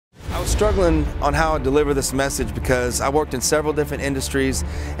was struggling on how to deliver this message because I worked in several different industries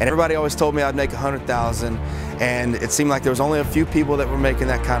and everybody always told me I'd make $100,000, and it seemed like there was only a few people that were making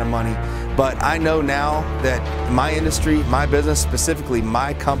that kind of money. But I know now that my industry, my business, specifically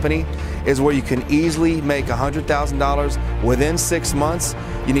my company, is where you can easily make $100,000 within 6 months.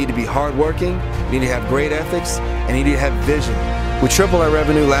 You need to be hardworking, you need to have great ethics, and you need to have vision. We tripled our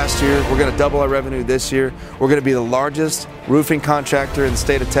revenue last year. We're going to double our revenue this year. We're going to be the largest roofing contractor in the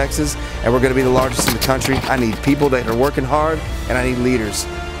state of Texas, and we're going to be the largest in the country. I need people that are working hard, and I need leaders.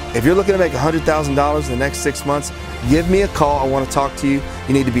 If you're looking to make $100,000 in the next 6 months, give me a call. I want to talk to you.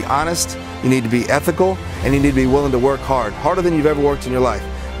 You need to be honest, you need to be ethical, and you need to be willing to work hard, harder than you've ever worked in your life.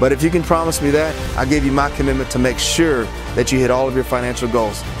 But if you can promise me that, I'll give you my commitment to make sure that you hit all of your financial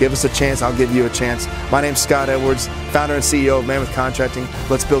goals. Give us a chance, I'll give you a chance. My name's Scott Edwards, founder and CEO of Mammoth Contracting.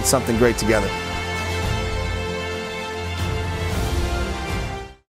 Let's build something great together.